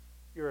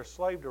 You're a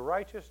slave to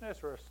righteousness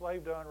or a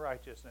slave to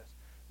unrighteousness.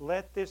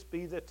 Let this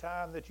be the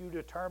time that you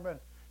determine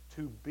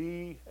to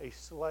be a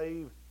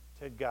slave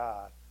to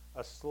God,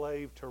 a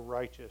slave to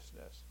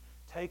righteousness.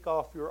 Take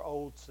off your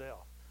old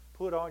self.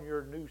 Put on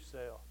your new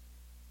self.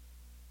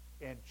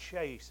 And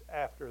chase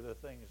after the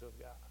things of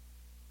God.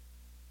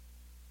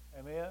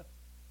 Amen?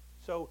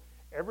 So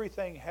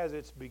everything has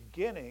its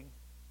beginning,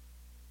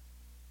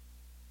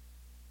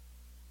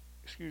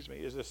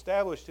 is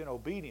established in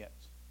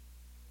obedience.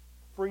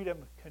 Freedom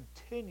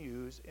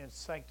continues in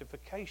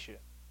sanctification.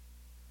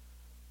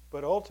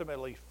 But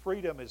ultimately,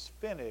 freedom is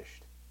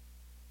finished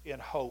in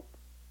hope.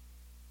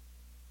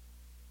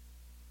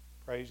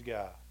 Praise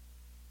God.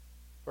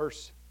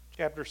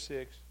 Chapter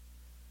 6.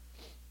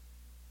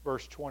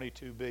 Verse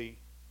 22b,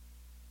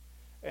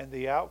 and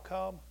the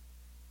outcome,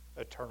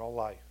 eternal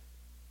life.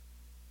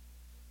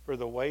 For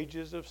the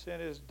wages of sin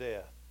is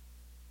death,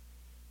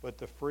 but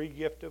the free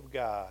gift of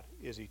God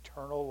is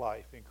eternal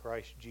life in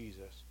Christ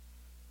Jesus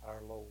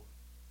our Lord.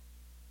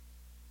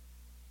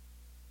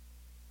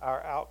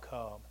 Our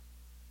outcome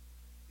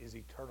is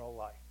eternal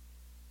life.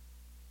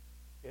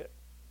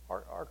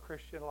 Our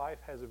Christian life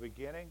has a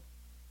beginning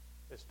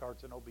that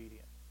starts in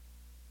obedience,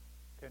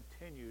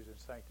 continues in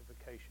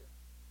sanctification,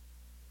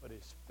 but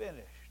is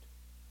finished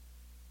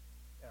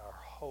in our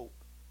hope,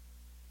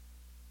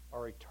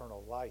 our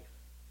eternal life.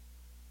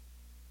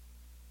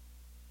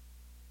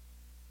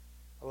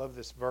 I love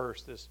this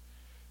verse, this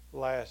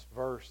last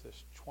verse,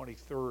 this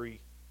 23.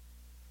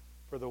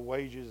 For the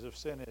wages of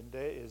sin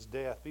is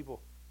death.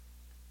 People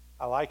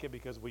I like it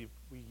because we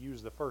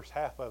use the first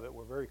half of it.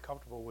 We're very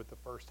comfortable with the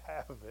first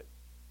half of it.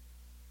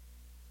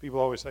 People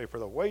always say, for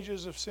the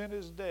wages of sin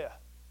is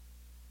death.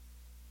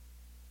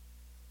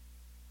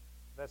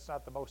 That's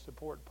not the most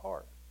important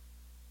part.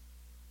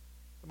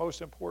 The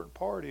most important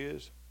part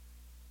is,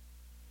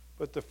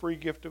 but the free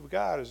gift of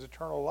God is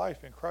eternal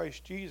life in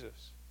Christ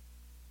Jesus.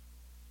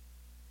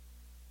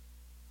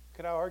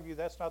 Could I argue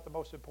that's not the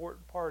most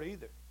important part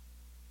either?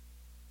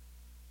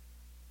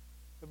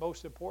 The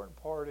most important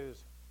part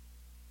is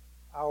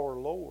our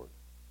Lord.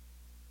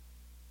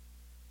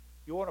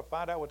 You want to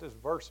find out what this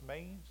verse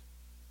means?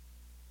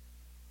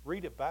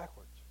 Read it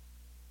backwards.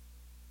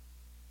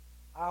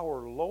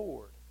 Our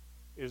Lord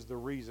is the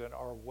reason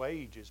our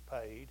wage is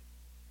paid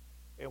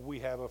and we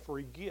have a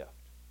free gift.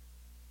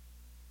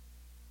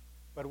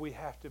 But we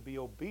have to be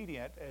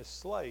obedient as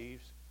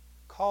slaves,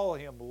 call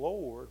him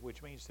Lord,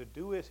 which means to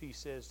do as he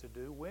says to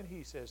do, when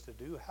he says to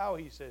do, how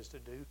he says to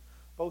do,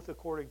 both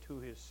according to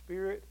his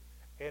Spirit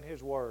and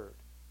his Word,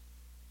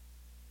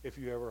 if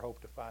you ever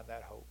hope to find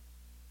that hope.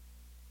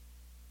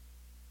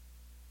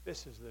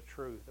 This is the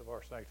truth of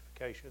our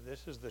sanctification.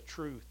 This is the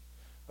truth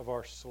of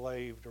our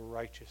slave to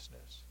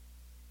righteousness,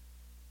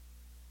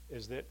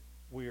 is that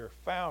we are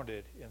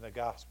founded in the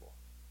gospel.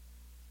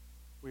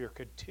 We are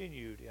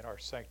continued in our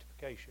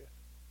sanctification.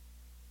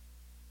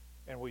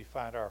 And we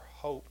find our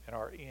hope and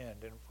our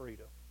end in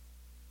freedom.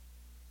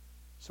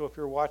 So if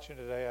you're watching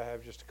today, I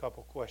have just a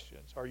couple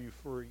questions. Are you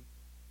free?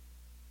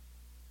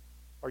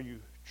 Are you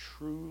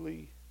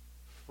truly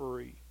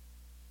free?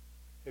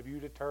 Have you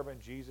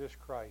determined Jesus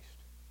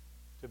Christ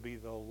to be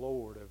the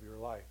Lord of your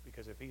life?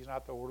 Because if he's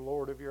not the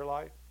Lord of your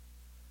life,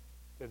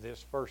 then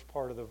this first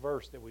part of the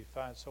verse that we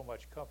find so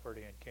much comfort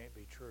in can't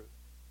be true.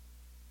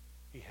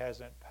 He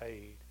hasn't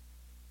paid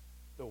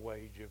the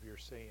wage of your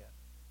sin.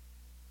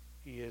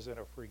 He isn't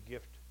a free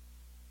gift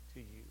to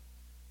you.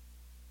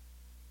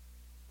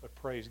 But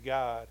praise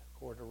God,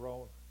 according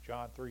to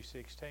John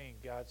 3:16,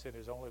 God sent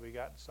his only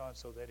begotten Son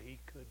so that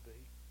he could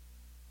be.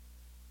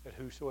 That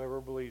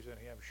whosoever believes in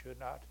him should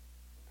not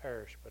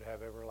perish but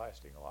have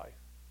everlasting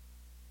life.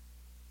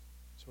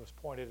 So as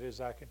pointed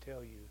as I can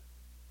tell you,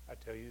 I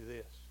tell you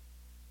this.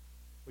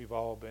 We've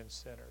all been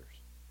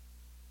sinners.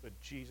 But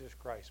Jesus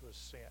Christ was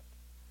sent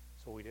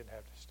so we didn't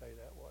have to stay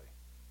that way.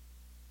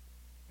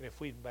 And if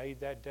we've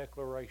made that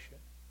declaration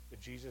that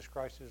Jesus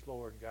Christ is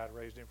Lord and God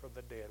raised him from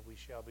the dead, we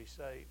shall be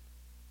saved.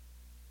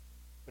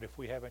 But if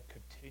we haven't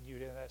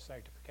continued in that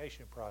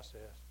sanctification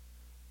process,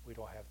 we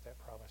don't have that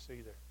promise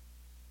either.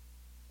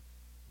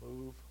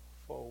 Move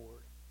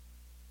forward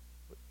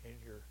in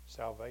your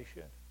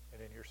salvation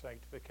and in your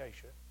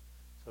sanctification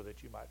so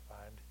that you might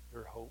find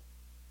your hope.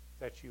 If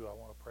that's you, I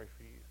want to pray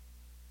for you.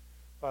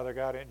 Father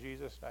God, in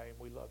Jesus' name,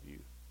 we love you.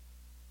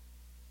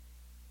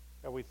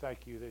 God, we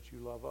thank you that you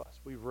love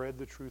us. We've read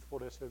the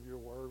truthfulness of your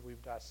word.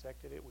 We've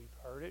dissected it. We've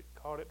heard it,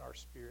 caught it in our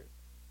spirit.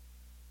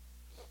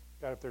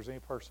 God, if there's any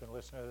person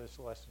listening to this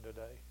lesson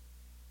today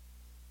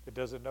that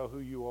doesn't know who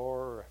you are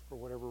or for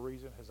whatever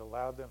reason has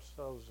allowed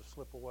themselves to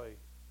slip away,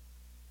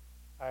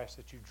 I ask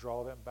that you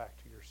draw them back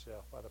to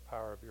yourself by the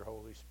power of your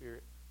Holy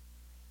Spirit.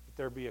 That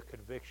there be a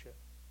conviction.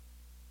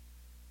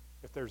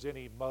 If there's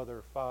any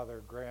mother,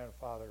 father,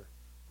 grandfather,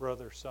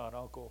 brother, son,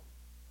 uncle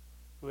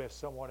who has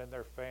someone in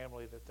their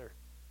family that they're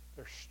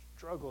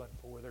struggling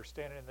for, they're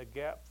standing in the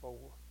gap for,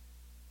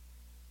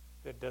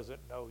 that doesn't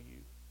know you,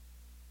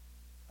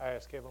 I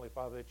ask, Heavenly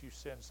Father, that you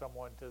send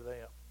someone to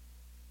them,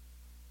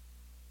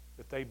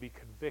 that they be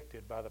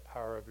convicted by the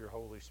power of your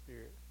Holy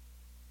Spirit.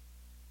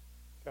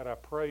 God, I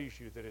praise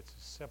you that it's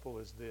as simple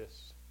as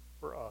this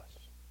for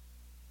us,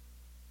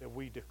 that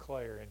we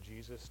declare in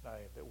Jesus'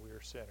 name that we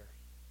are sinners,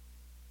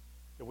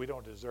 that we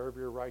don't deserve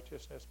your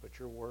righteousness, but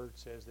your word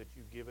says that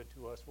you give it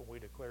to us when we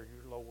declare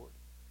you Lord.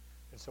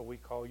 And so we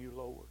call you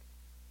Lord.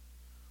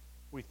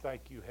 We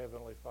thank you,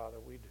 Heavenly Father.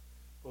 We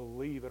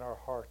believe in our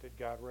heart that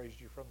God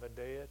raised you from the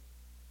dead,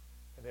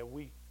 and that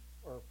we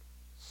are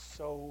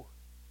so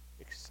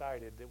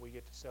excited that we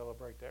get to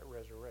celebrate that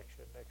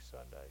resurrection next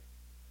Sunday.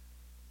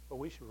 But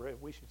we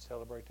should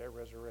celebrate that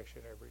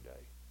resurrection every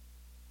day.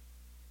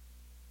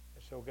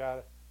 And so,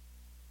 God,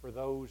 for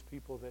those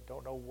people that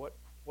don't know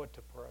what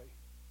to pray,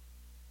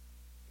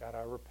 God,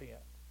 I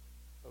repent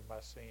of my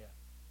sin.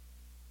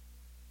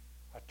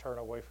 I turn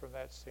away from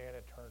that sin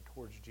and turn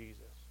towards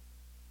Jesus,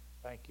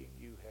 thanking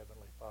you,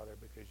 Heavenly Father,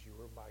 because you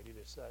are mighty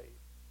to save.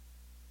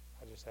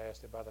 I just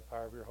ask that by the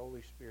power of your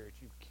Holy Spirit,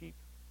 you keep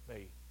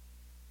me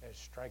and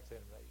strengthen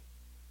me.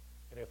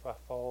 And if I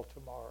fall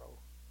tomorrow,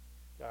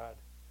 God,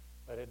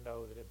 let it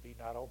know that it be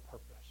not on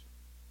purpose.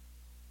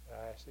 And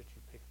I ask that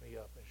you pick me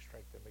up and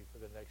strengthen me for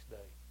the next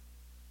day.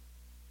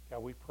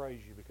 God, we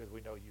praise you because we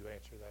know you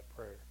answer that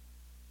prayer.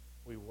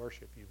 We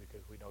worship you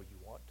because we know you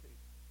want to.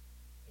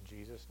 In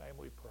Jesus' name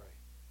we pray.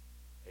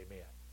 Amen.